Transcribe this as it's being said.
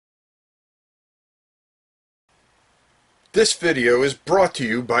This video is brought to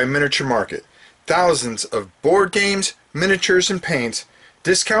you by Miniature Market. Thousands of board games, miniatures, and paints,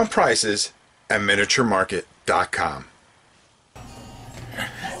 discount prices at miniaturemarket.com.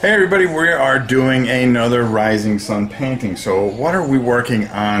 Hey everybody, we are doing another Rising Sun painting. So what are we working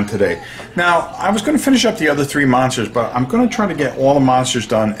on today? Now, I was going to finish up the other three monsters, but I'm going to try to get all the monsters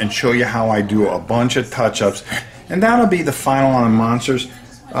done and show you how I do a bunch of touch-ups. And that'll be the final on the monsters.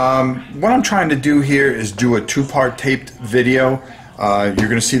 What I'm trying to do here is do a two-part taped video. You're going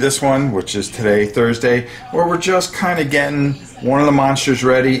to see this one, which is today, Thursday, where we're just kind of getting one of the monsters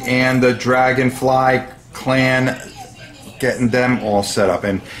ready and the Dragonfly Clan, getting them all set up.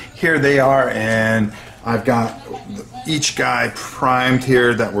 And here they are, and I've got each guy primed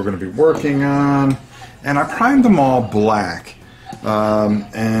here that we're going to be working on. And I primed them all black.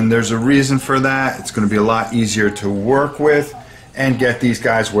 And there's a reason for that. It's going to be a lot easier to work with and get these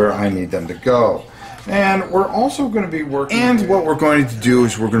guys where I need them to go. And we're also going to be working, and what we're going to do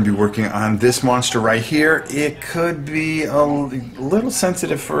is we're going to be working on this monster right here. It could be a little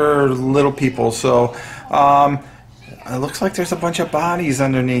sensitive for little people, so it looks like there's a bunch of bodies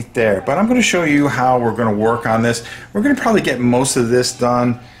underneath there, but I'm going to show you how we're going to work on this. We're going to probably get most of this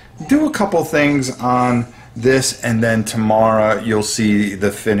done, do a couple things on this, and then tomorrow you'll see the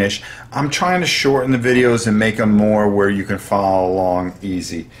finish. I'm trying to shorten the videos and make them more where you can follow along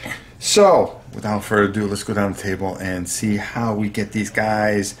easy. So without further ado, let's go down the table and see how we get these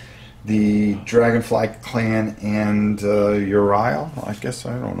guys, the Dragonfly Clan and Yurei, I guess,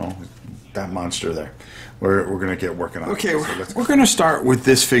 I don't know, that monster there. We're going to get working on. Okay, so we're going to start with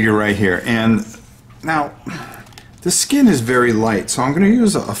this figure right here. And now the skin is very light, so I'm going to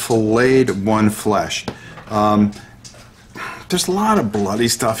use a filleted one flesh. There's a lot of bloody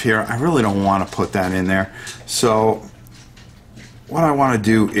stuff here. I really don't want to put that in there. So what I want to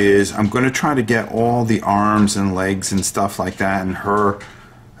do is I'm going to try to get all the arms and legs and stuff like that, and her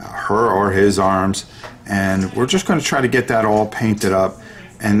or his arms, and we're just going to try to get that all painted up,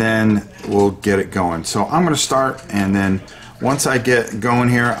 and then we'll get it going. So I'm going to start, and then once I get going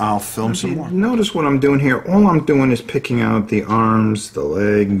here, I'll film some more. Notice what I'm doing here. All I'm doing is picking out the arms, the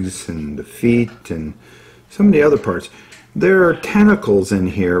legs, and the feet, and some of the other parts. There are tentacles in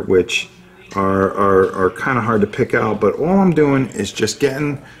here which are kind of hard to pick out, but all I'm doing is just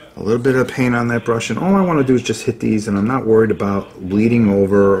getting a little bit of paint on that brush, and all I want to do is just hit these, and I'm not worried about bleeding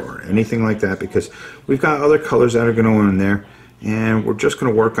over or anything like that, because we've got other colors that are going to go in there, and we're just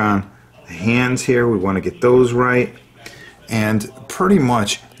going to work on the hands here. We want to get those right. And pretty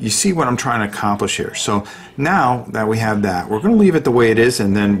much, you see what I'm trying to accomplish here. So now that we have that, we're going to leave it the way it is,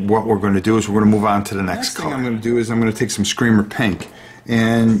 and then what we're going to do is we're going to move on to the next color. Next thing I'm going to do is I'm going to take some Screamer Pink,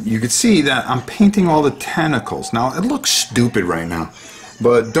 and you can see that I'm painting all the tentacles. Now, it looks stupid right now,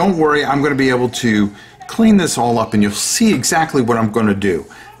 but don't worry, I'm going to be able to clean this all up, and you'll see exactly what I'm going to do.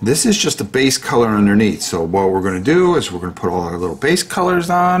 This is just a base color underneath, so what we're going to do is we're going to put all our little base colors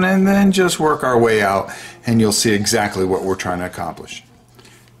on and then just work our way out, and you'll see exactly what we're trying to accomplish.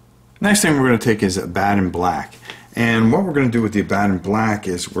 Next thing we're going to take is Abaddon Black, and what we're going to do with the Abaddon Black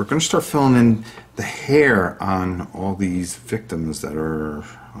is we're going to start filling in the hair on all these victims that are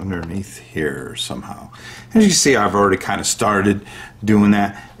underneath here somehow. As you can see, I've already kind of started doing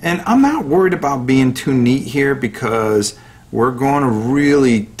that, and I'm not worried about being too neat here because we're going to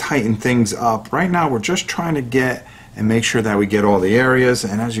really tighten things up. Right now we're just trying to get and make sure that we get all the areas,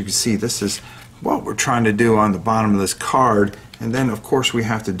 and as you can see, this is what we're trying to do on the bottom of this card. And then of course we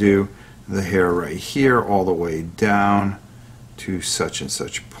have to do the hair right here all the way down to such and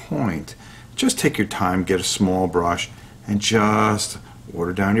such point. Just take your time, get a small brush, and just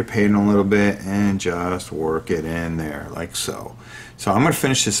water down your paint a little bit and just work it in there like so. So I'm going to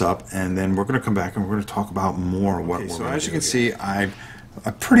finish this up, and then we're going to come back and we're going to talk about more what we're going to do. So as you can see, I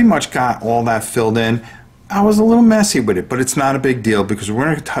pretty much got all that filled in. I was a little messy with it, but it's not a big deal because we're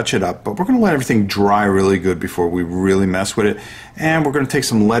going to touch it up, but we're going to let everything dry really good before we really mess with it. And we're going to take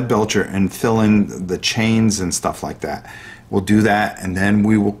some lead belcher and fill in the chains and stuff like that. We'll do that, and then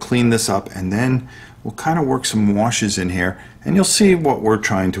we will clean this up, and then we'll kind of work some washes in here, and you'll see what we're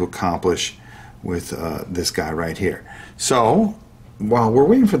trying to accomplish with this guy right here. So while we're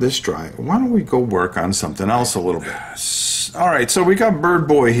waiting for this dry, why don't we go work on something else a little bit. Alright, so we got Bird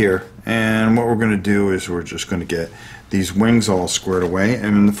Boy here, and what we're going to do is we're just going to get these wings all squared away,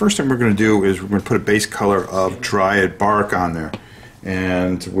 and the first thing we're going to do is we're going to put a base color of Dryad Bark on there,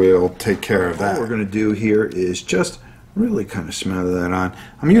 and we'll take care of that. What we're going to do here is just really kind of smother that on.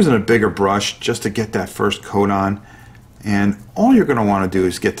 I'm using a bigger brush just to get that first coat on, and all you're going to want to do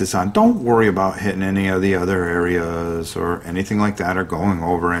is get this on. Don't worry about hitting any of the other areas or anything like that or going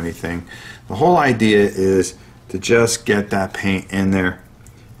over anything. The whole idea is to just get that paint in there.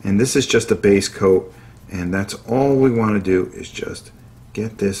 And this is just a base coat, and that's all we want to do is just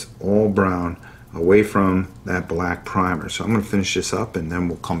get this all brown away from that black primer. So I'm going to finish this up and then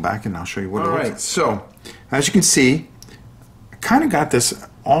we'll come back and I'll show you what it looks like. So as you can see, I kind of got this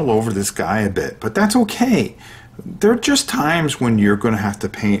all over this guy a bit, but that's okay. There are just times when you're going to have to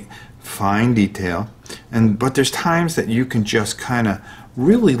paint fine detail, but there's times that you can just kind of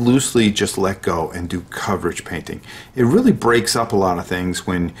really loosely just let go and do coverage painting. It really breaks up a lot of things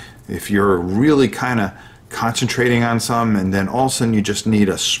if you're really kind of concentrating on some, and then all of a sudden you just need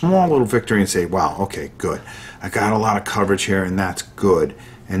a small little victory and say, wow, okay, good, I got a lot of coverage here, and that's good.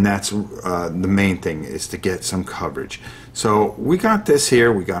 And that's the main thing, is to get some coverage. So we got this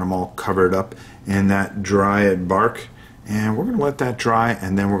here, we got them all covered up in that dryad bark, and we're going to let that dry,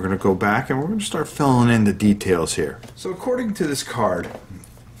 and then we're going to go back and we're going to start filling in the details here. So according to this card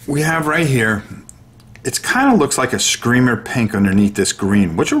we have right here, it kind of looks like a screamer pink underneath this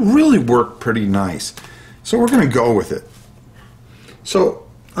green, which will really work pretty nice. So we're going to go with it. So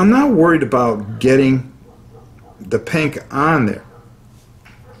I'm not worried about getting the pink on there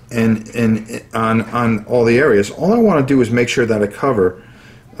and on all the areas. All I want to do is make sure that I cover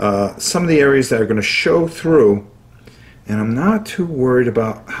some of the areas that are going to show through, and I'm not too worried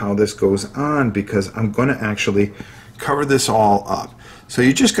about how this goes on because I'm going to actually cover this all up. So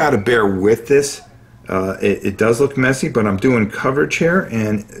you just got to bear with this. It does look messy, but I'm doing coverage here,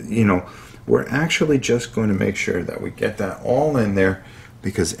 and you know, we're actually just going to make sure that we get that all in there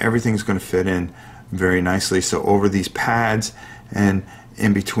because everything's going to fit in very nicely. So over these pads and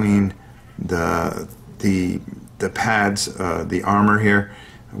in between the pads, the armor here,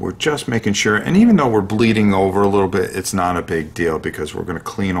 we're just making sure, and even though we're bleeding over a little bit, it's not a big deal because we're going to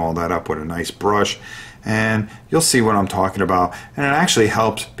clean all that up with a nice brush, and you'll see what I'm talking about. And it actually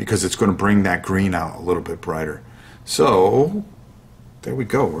helps because it's going to bring that green out a little bit brighter. So there we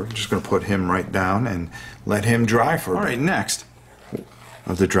go. We're just going to put him right down and let him dry for a bit. All right, next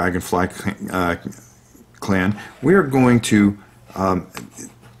of the Dragonfly Clan, we are going to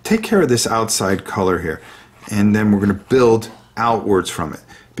take care of this outside color here, and then we're going to build outwards from it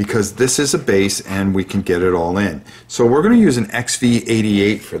because this is a base and we can get it all in. So we're going to use an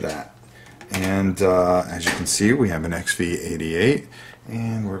XV88 for that, and as you can see, we have an XV88,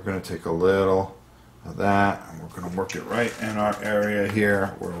 and we're going to take a little of that and we're going to work it right in our area here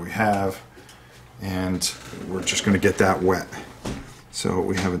where we have, and we're just going to get that wet. So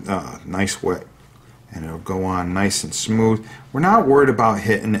we have a nice wet, and it'll go on nice and smooth. We're not worried about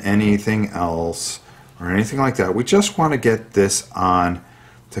hitting anything else or anything like that. We just want to get this on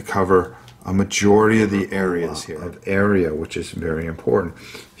to cover a majority of the areas here. Which is very important.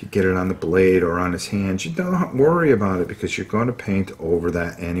 If you get it on the blade or on his hands, you don't worry about it because you're going to paint over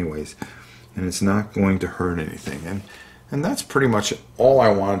that anyways, and it's not going to hurt anything. And that's pretty much all I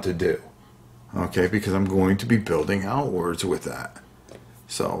wanted to do, okay, because I'm going to be building outwards with that.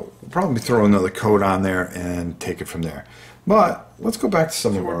 So we'll probably throw another coat on there and take it from there. But let's go back to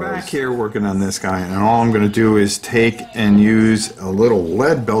some of our... We're back here working on this guy, and all I'm going to do is take and use a little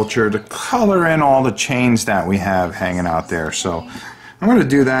lead belcher to color in all the chains that we have hanging out there. So I'm going to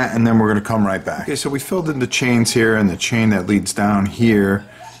do that, and then we're going to come right back. Okay, so we filled in the chains here, and the chain that leads down here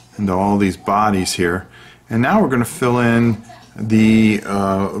into all these bodies here. And now we're going to fill in the...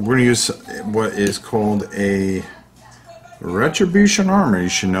 we're going to use what is called a retribution armor. You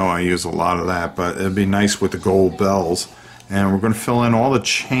should know I use a lot of that, but it'd be nice with the gold bells. And we're going to fill in all the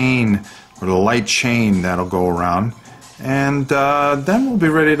chain, or the light chain that'll go around, and then we'll be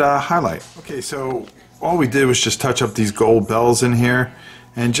ready to highlight. Okay, so all we did was just touch up these gold bells in here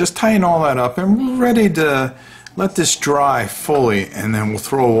and just tighten all that up, and we're ready to let this dry fully, and then we'll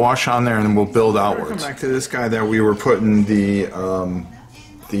throw a wash on there and then we'll build outwards. Come back to this guy that we were putting the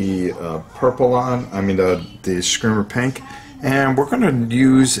purple on, the Screamer Pink, and we're going to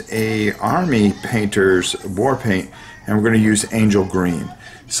use a Army Painter's war paint, and we're going to use Angel Green.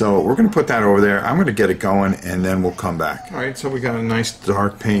 So we're going to put that over there. I'm going to get it going, and then we'll come back. Alright, so we got a nice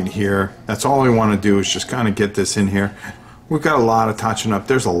dark paint here. That's all we want to do is just kind of get this in here. We've got a lot of touching up.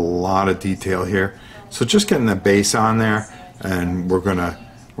 There's a lot of detail here. So just getting the base on there, and we're gonna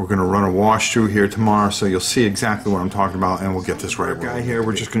run a wash through here tomorrow, so you'll see exactly what I'm talking about, and we'll get this right. Guy here,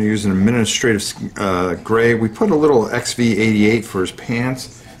 we're just going to use an administrative gray. We put a little XV88 for his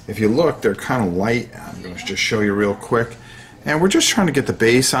pants. If you look, they're kind of light. I'm going to just show you real quick. And we're just trying to get the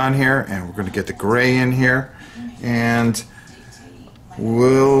base on here, and we're going to get the gray in here, and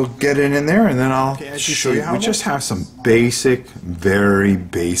we'll get it in there, and then I'll show you how. We just have some basic, very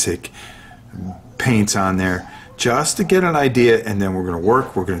basic paints on there, just to get an idea, and then we're going to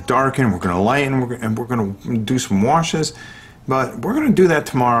work, we're going to darken, we're going to lighten, and we're going to do some washes. But we're going to do that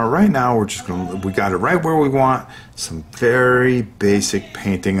tomorrow. Right now, we got it right where we want. Some very basic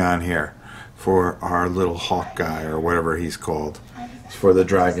painting on here for our little hawk guy, or whatever he's called, for the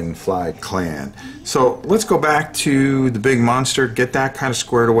Dragonfly Clan. So let's go back to the big monster, get that kind of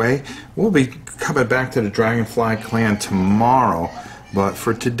squared away. We'll be coming back to the Dragonfly Clan tomorrow, but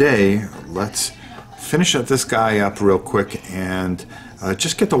for today, let's finish up this guy up real quick and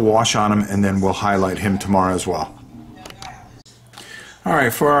just get the wash on him, and then we'll highlight him tomorrow as well.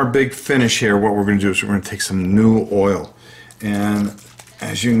 Alright, for our big finish here, what we're going to do is we're going to take some new oil, and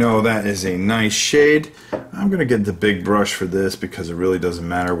as you know, that is a nice shade. I'm going to get the big brush for this because it really doesn't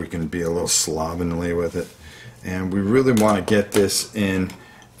matter. We can be a little slovenly with it, and we really want to get this in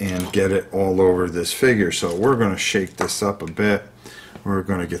and get it all over this figure. So we're going to shake this up a bit. We're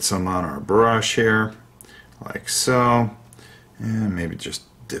going to get some on our brush here, like so, and maybe just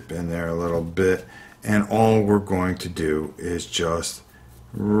dip in there a little bit. And all we're going to do is just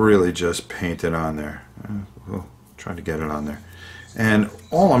really just paint it on there. We'll try to get it on there. And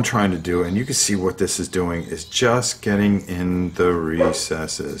all I'm trying to do, and you can see what this is doing, is just getting in the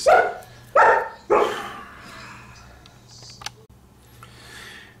recesses.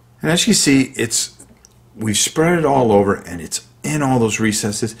 And as you see, we've spread it all over, and it's in all those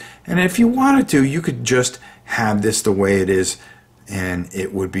recesses. And if you wanted to, you could just have this the way it is, and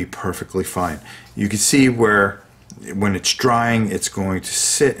it would be perfectly fine. You can see where when it's drying, it's going to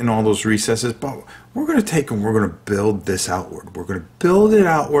sit in all those recesses, but we're going to take and we're going to build this outward. We're going to build it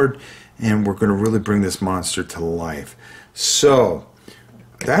outward, and we're going to really bring this monster to life. So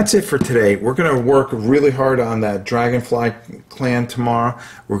that's it for today. We're going to work really hard on that Dragonfly Clan tomorrow.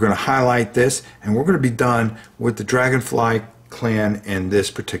 We're going to highlight this, and we're going to be done with the Dragonfly Clan and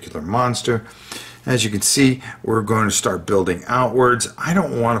this particular monster. As you can see, we're going to start building outwards. I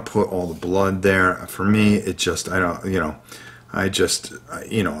don't want to put all the blood there. For me, it just, I don't,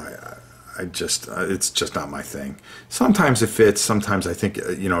 it's just not my thing. Sometimes it fits, sometimes I think,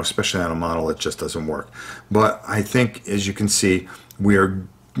 especially on a model, it just doesn't work. But I think, as you can see, we are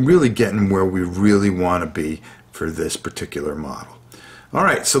really getting where we really want to be for this particular model. All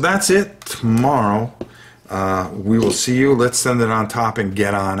right, so that's it. Tomorrow, we will see you. Let's send it on top and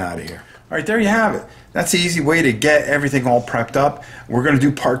get on out of here. All right, there you have it. That's the easy way to get everything all prepped up. We're going to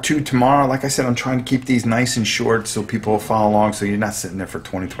do part 2 tomorrow. Like I said, I'm trying to keep these nice and short so people will follow along, so you're not sitting there for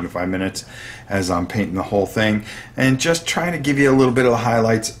 20-25 minutes as I'm painting the whole thing. And just trying to give you a little bit of the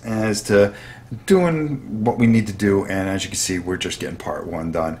highlights as to doing what we need to do. And as you can see, we're just getting part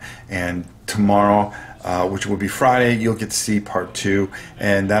 1 done. And tomorrow, which will be Friday, you'll get to see part 2.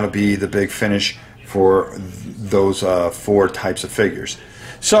 And that'll be the big finish for those 4 types of figures.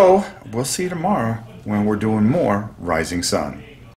 So, we'll see you tomorrow when we're doing more Rising Sun.